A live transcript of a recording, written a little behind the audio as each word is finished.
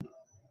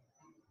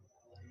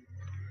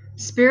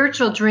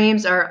Spiritual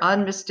dreams are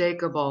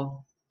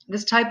unmistakable.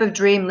 This type of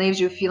dream leaves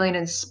you feeling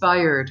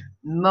inspired,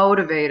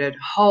 motivated,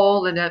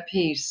 whole, and at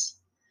peace.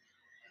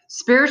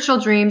 Spiritual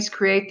dreams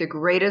create the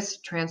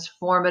greatest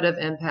transformative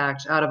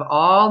impact out of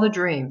all the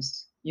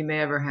dreams you may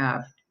ever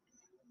have.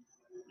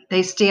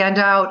 They stand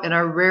out and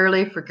are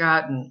rarely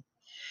forgotten.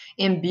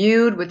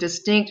 Imbued with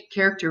distinct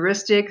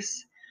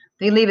characteristics,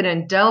 they leave an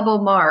indelible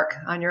mark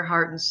on your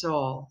heart and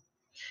soul.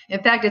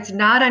 In fact, it's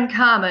not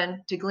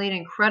uncommon to glean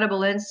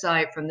incredible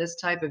insight from this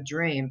type of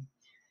dream,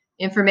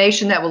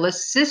 information that will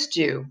assist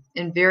you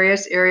in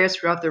various areas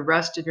throughout the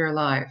rest of your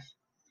life.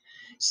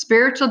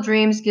 Spiritual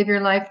dreams give your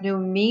life new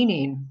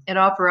meaning and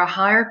offer a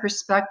higher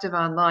perspective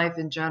on life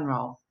in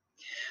general.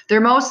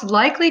 They're most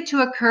likely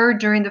to occur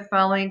during the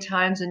following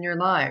times in your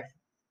life.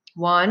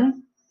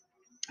 1,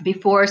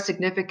 before a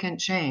significant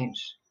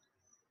change.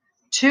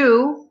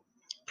 2,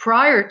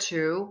 prior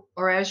to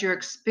or as you're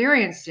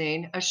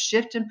experiencing a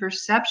shift in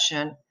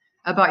perception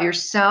about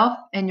yourself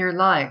and your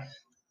life.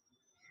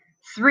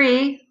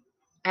 3,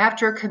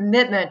 after a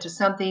commitment to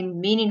something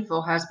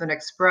meaningful has been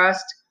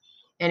expressed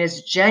and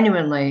is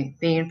genuinely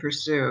being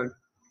pursued.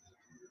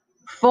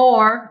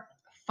 4,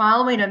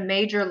 following a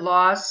major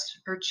loss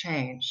or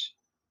change.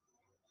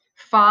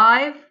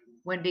 5,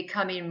 when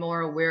becoming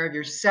more aware of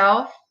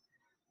yourself,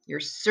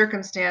 your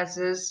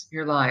circumstances,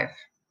 your life.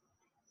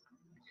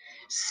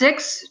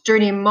 6,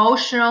 during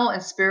emotional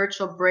and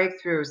spiritual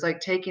breakthroughs like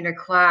taking a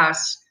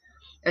class,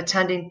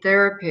 attending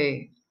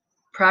therapy,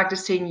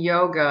 practicing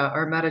yoga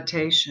or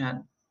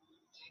meditation.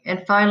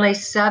 And finally,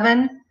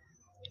 7,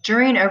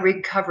 during a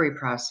recovery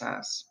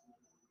process.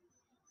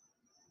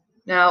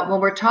 Now, when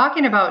we're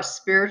talking about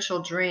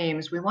spiritual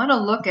dreams, we want to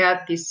look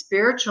at the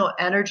spiritual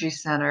energy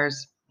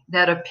centers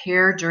that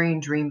appear during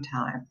dream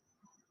time.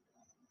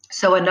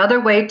 So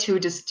another way to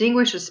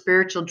distinguish a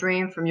spiritual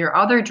dream from your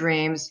other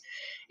dreams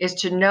is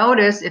to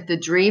notice if the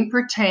dream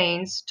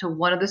pertains to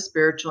one of the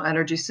spiritual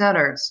energy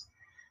centers.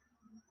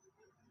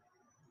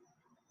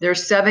 There are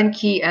 7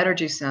 key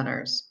energy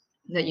centers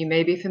that you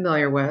may be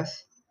familiar with.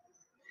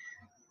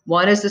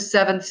 One is the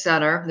 7th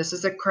center. This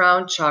is the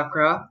crown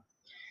chakra.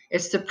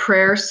 It's the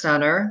prayer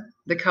center.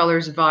 The color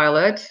is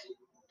violet.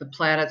 The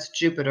planet's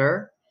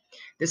Jupiter.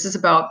 This is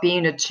about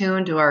being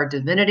attuned to our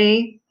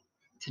divinity,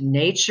 to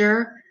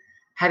nature,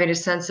 having a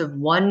sense of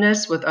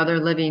oneness with other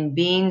living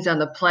beings on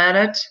the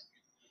planet.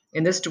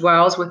 And this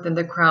dwells within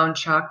the crown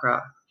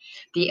chakra.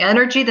 The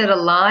energy that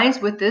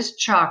aligns with this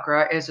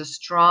chakra is a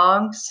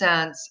strong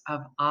sense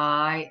of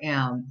I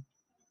am.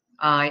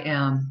 I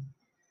am.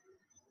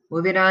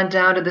 Moving on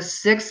down to the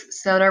 6th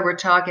center, we're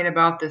talking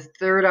about the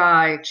third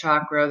eye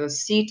chakra, the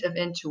seat of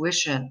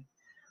intuition.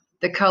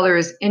 The color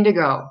is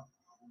indigo.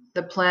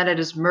 The planet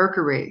is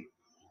Mercury.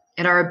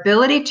 And our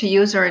ability to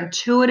use our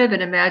intuitive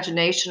and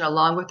imagination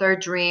along with our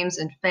dreams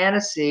and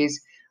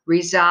fantasies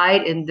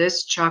reside in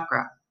this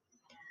chakra.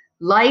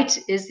 Light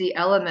is the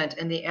element,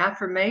 and the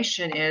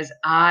affirmation is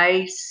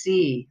I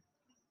see.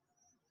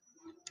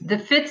 The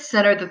 5th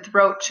center, the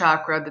throat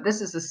chakra,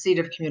 this is the seat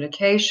of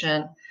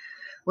communication,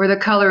 where the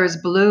color is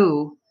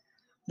blue.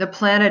 The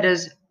planet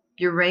is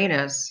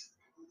Uranus.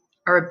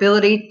 Our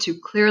ability to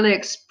clearly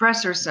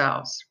express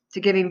ourselves, to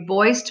giving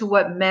voice to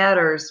what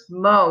matters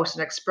most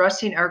and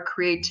expressing our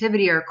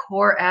creativity are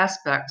core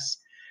aspects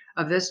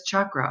of this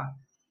chakra.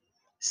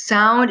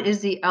 Sound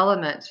is the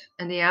element,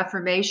 and the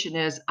affirmation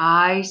is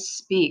I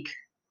speak.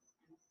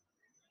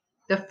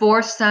 The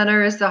 4th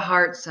center is the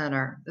heart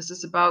center. This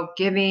is about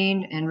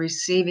giving and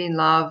receiving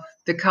love.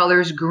 The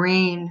color's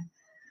green.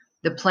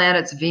 The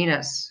planet's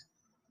Venus.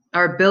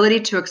 Our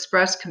ability to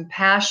express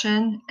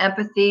compassion,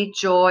 empathy,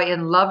 joy,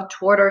 and love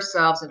toward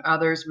ourselves and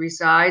others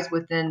resides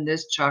within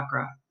this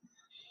chakra.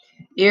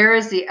 Air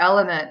is the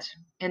element,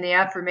 and the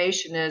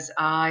affirmation is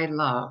I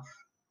love.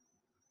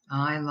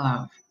 I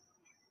love.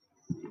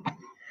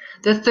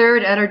 The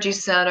 3rd energy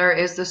center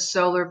is the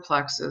solar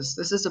plexus.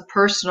 This is a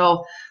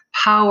personal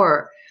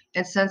power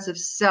and sense of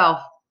self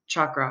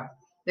chakra.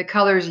 The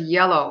color is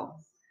yellow.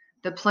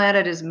 The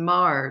planet is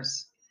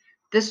Mars.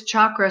 This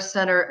chakra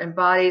center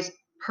embodies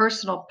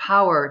personal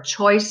power,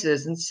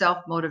 choices, and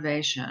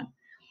self-motivation.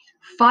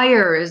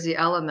 Fire is the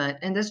element,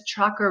 and this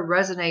chakra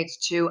resonates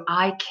to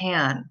I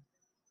can.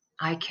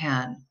 I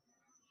can.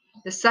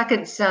 The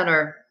 2nd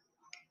center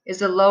is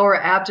the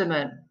lower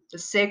abdomen, the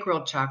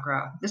sacral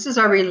chakra. This is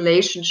our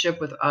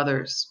relationship with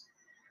others.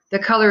 The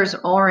color is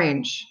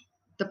orange.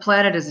 The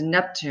planet is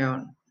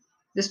Neptune.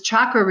 This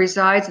chakra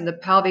resides in the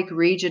pelvic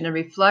region and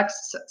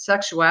reflects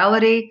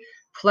sexuality,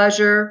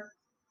 pleasure,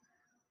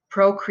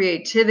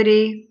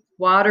 procreativity.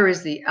 Water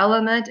is the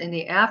element, and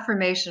the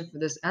affirmation for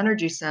this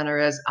energy center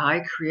is I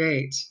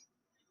create.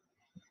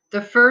 The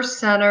 1st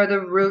center,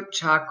 the root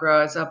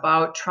chakra, is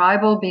about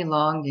tribal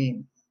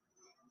belonging.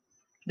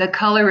 The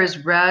color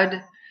is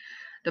red.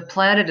 The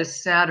planet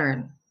is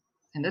Saturn.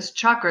 And this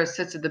chakra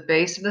sits at the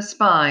base of the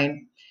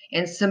spine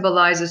and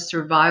symbolizes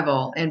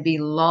survival and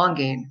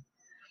belonging.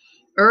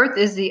 Earth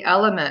is the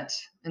element,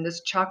 and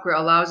this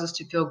chakra allows us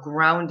to feel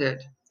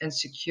grounded and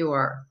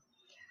secure.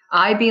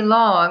 I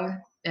belong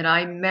and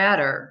I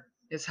matter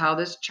is how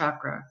this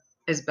chakra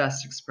is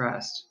best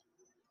expressed.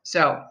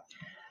 So,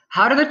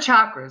 how do the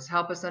chakras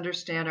help us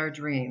understand our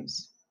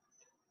dreams?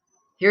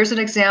 Here's an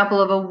example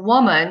of a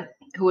woman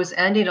who was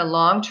ending a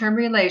long-term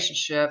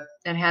relationship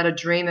and had a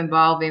dream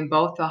involving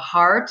both the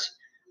heart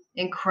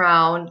and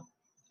crown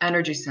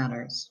energy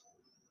centers.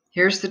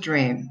 Here's the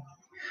dream.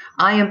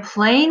 I am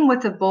playing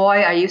with a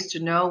boy I used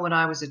to know when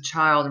I was a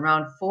child,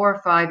 around 4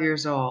 or 5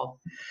 years old.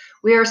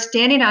 We are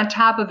standing on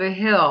top of a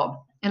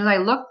hill, and as I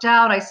look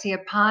down, I see a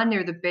pond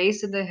near the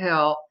base of the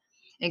hill,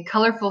 and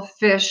colorful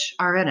fish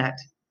are in it.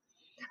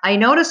 I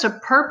notice a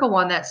purple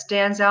one that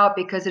stands out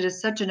because it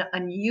is such an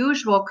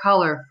unusual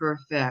color for a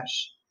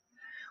fish.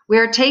 We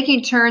are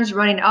taking turns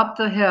running up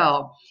the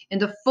hill,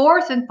 and the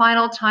fourth and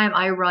final time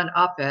I run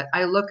up it,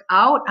 I look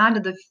out onto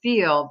the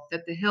field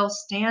that the hill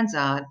stands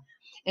on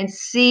and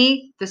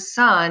see the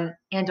sun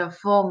and a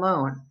full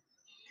moon.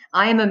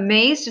 I am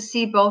amazed to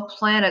see both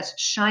planets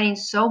shining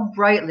so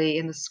brightly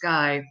in the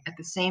sky at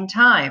the same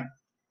time.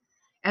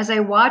 As I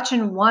watch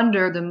and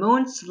wonder, the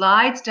moon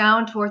slides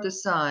down toward the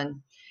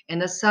sun,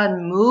 and the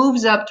sun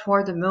moves up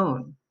toward the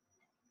moon.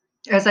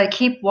 As I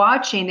keep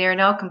watching, they are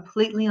now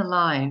completely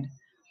aligned.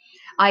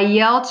 I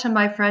yell to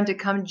my friend to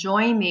come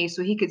join me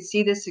so he could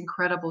see this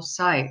incredible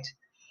sight.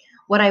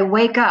 When I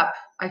wake up,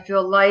 I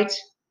feel light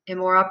and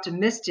more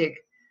optimistic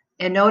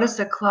and notice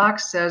the clock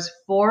says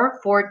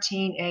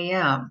 4:14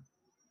 a.m.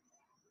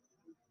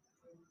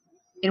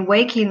 In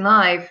waking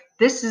life,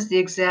 this is the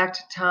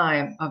exact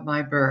time of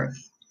my birth.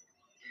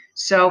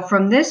 So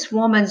from this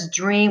woman's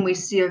dream, we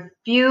see a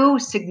few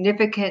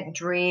significant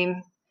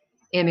dream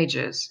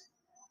images.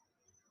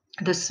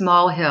 The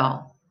small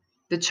hill,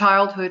 the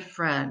childhood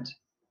friend,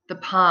 the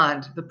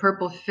pond, the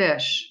purple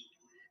fish,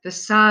 the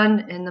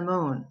sun and the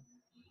moon.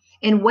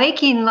 In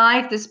waking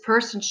life, this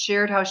person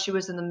shared how she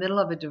was in the middle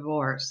of a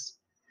divorce.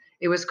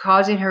 It was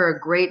causing her a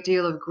great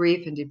deal of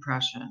grief and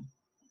depression.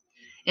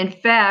 In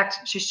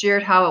fact, she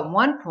shared how at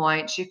one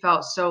point she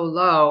felt so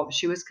low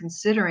she was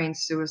considering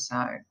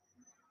suicide.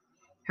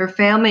 Her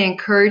family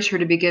encouraged her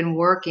to begin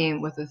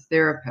working with a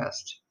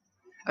therapist.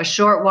 A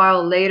short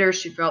while later,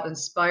 she felt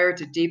inspired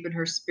to deepen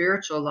her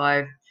spiritual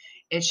life,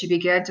 and she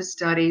began to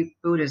study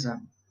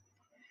Buddhism.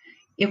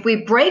 If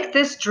we break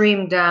this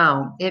dream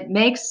down, it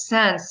makes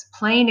sense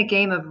playing a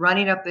game of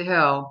running up the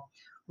hill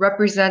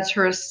represents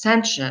her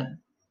ascension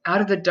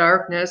out of the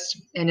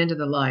darkness and into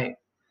the light.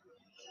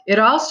 It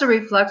also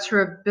reflects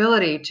her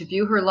ability to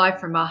view her life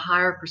from a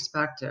higher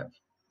perspective.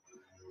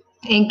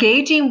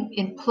 Engaging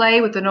in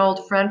play with an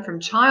old friend from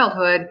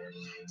childhood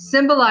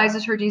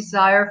symbolizes her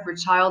desire for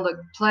childlike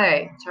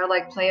play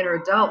in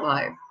her adult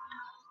life.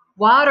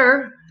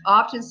 Water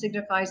often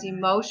signifies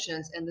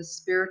emotions in the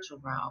spiritual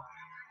realm.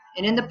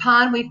 And in the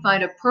pond, we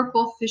find a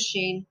purple fish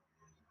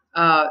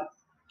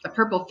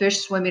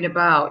swimming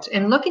about.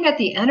 And looking at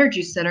the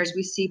energy centers,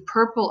 we see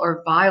purple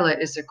or violet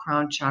is the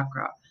crown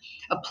chakra,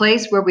 a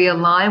place where we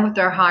align with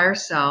our higher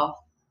self,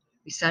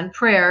 we send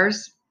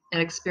prayers,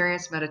 and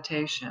experience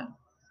meditation.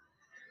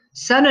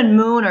 Sun and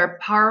moon are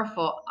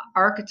powerful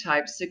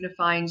archetypes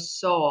signifying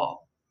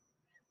soul.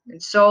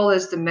 And soul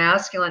is the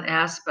masculine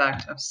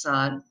aspect of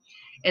sun.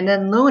 And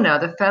then Luna,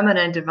 the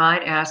feminine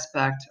divine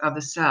aspect of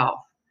the self.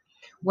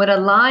 When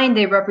aligned,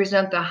 they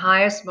represent the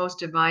highest, most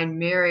divine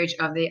marriage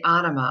of the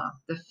anima,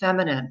 the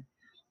feminine,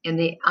 and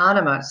the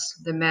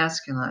animus, the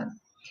masculine.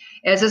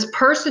 As this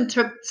person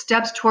took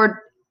steps toward,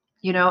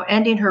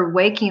 ending her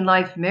waking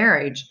life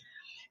marriage,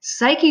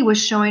 Psyche was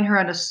showing her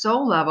on a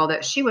soul level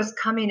that she was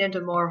coming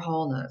into more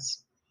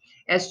wholeness.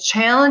 As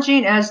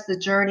challenging as the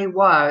journey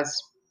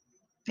was,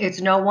 it's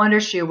no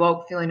wonder she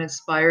awoke feeling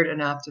inspired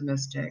and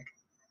optimistic.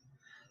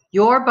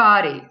 Your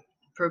body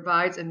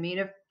provides a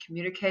means of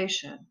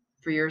communication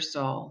for your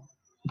soul.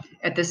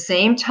 At the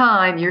same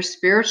time, your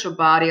spiritual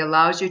body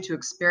allows you to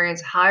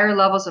experience higher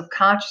levels of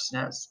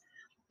consciousness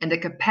and the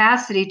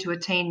capacity to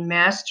attain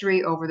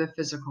mastery over the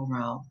physical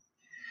realm.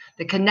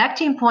 The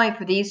connecting point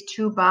for these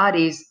two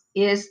bodies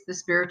is the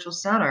spiritual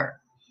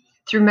center.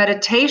 Through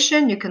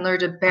meditation, you can learn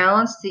to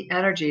balance the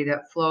energy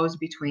that flows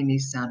between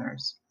these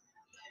centers.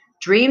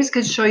 Dreams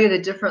can show you the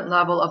different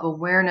level of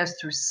awareness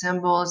through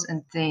symbols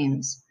and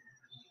themes.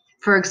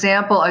 For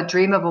example, a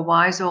dream of a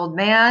wise old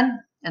man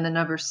and the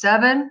number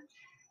 7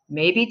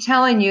 may be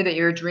telling you that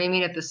you're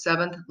dreaming at the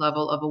 7th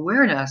level of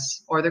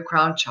awareness, or the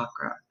crown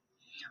chakra.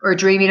 Or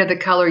dreaming of the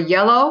color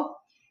yellow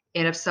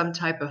and of some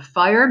type of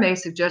fire may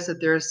suggest that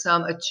there is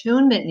some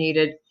attunement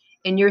needed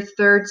in your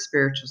 3rd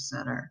spiritual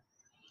center.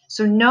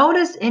 So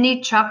notice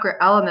any chakra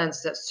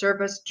elements that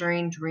serve us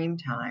during dream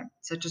time,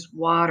 such as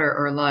water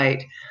or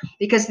light,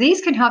 because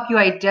these can help you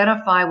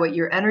identify what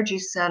your energy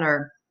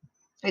center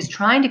is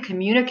trying to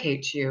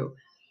communicate to you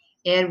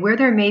and where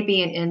there may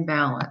be an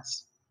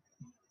imbalance.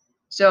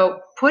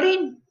 So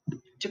putting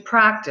to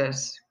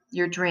practice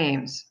your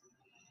dreams,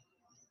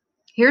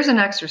 here's an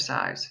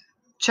exercise.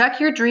 Check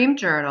your dream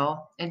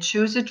journal and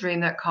choose a dream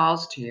that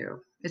calls to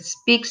you. It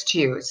speaks to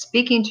you. It's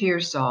speaking to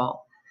your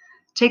soul.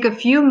 Take a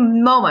few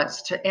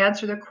moments to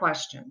answer the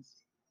questions.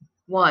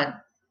 1,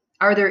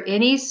 are there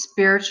any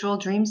spiritual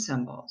dream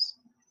symbols?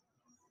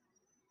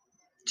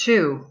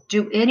 2,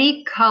 do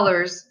any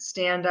colors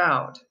stand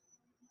out?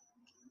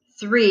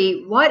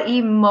 3, what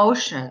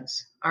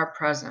emotions are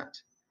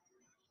present?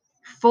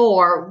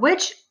 4,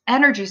 which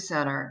energy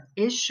center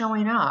is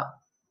showing up?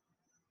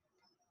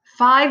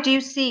 5, do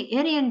you see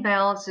any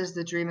imbalances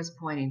the dream is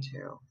pointing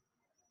to?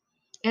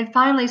 And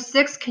finally,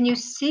 6, can you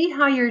see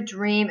how your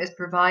dream is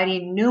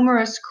providing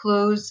numerous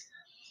clues,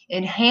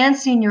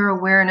 enhancing your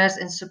awareness,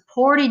 and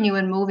supporting you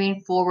in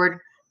moving forward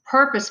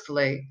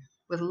purposefully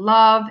with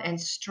love and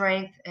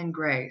strength and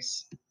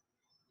grace?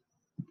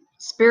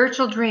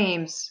 Spiritual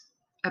dreams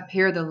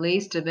appear the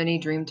least of any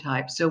dream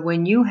type. So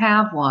when you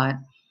have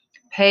one,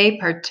 pay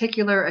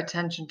particular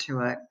attention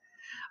to it.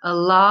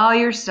 Allow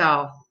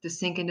yourself to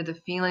sink into the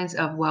feelings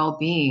of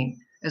well-being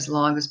as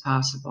long as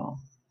possible.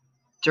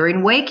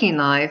 During waking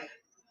life,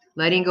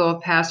 letting go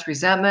of past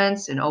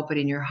resentments and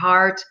opening your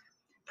heart,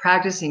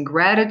 practicing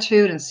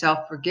gratitude and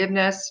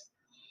self-forgiveness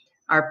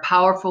are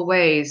powerful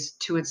ways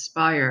to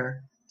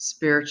inspire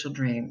spiritual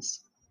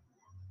dreams.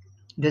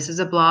 This is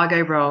a blog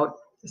I wrote.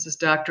 This is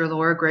Dr.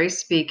 Laura Grace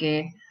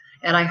speaking,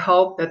 and I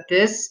hope that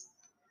this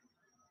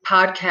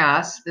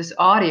podcast, this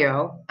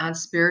audio on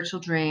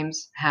spiritual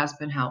dreams has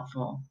been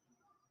helpful.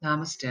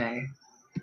 Namaste.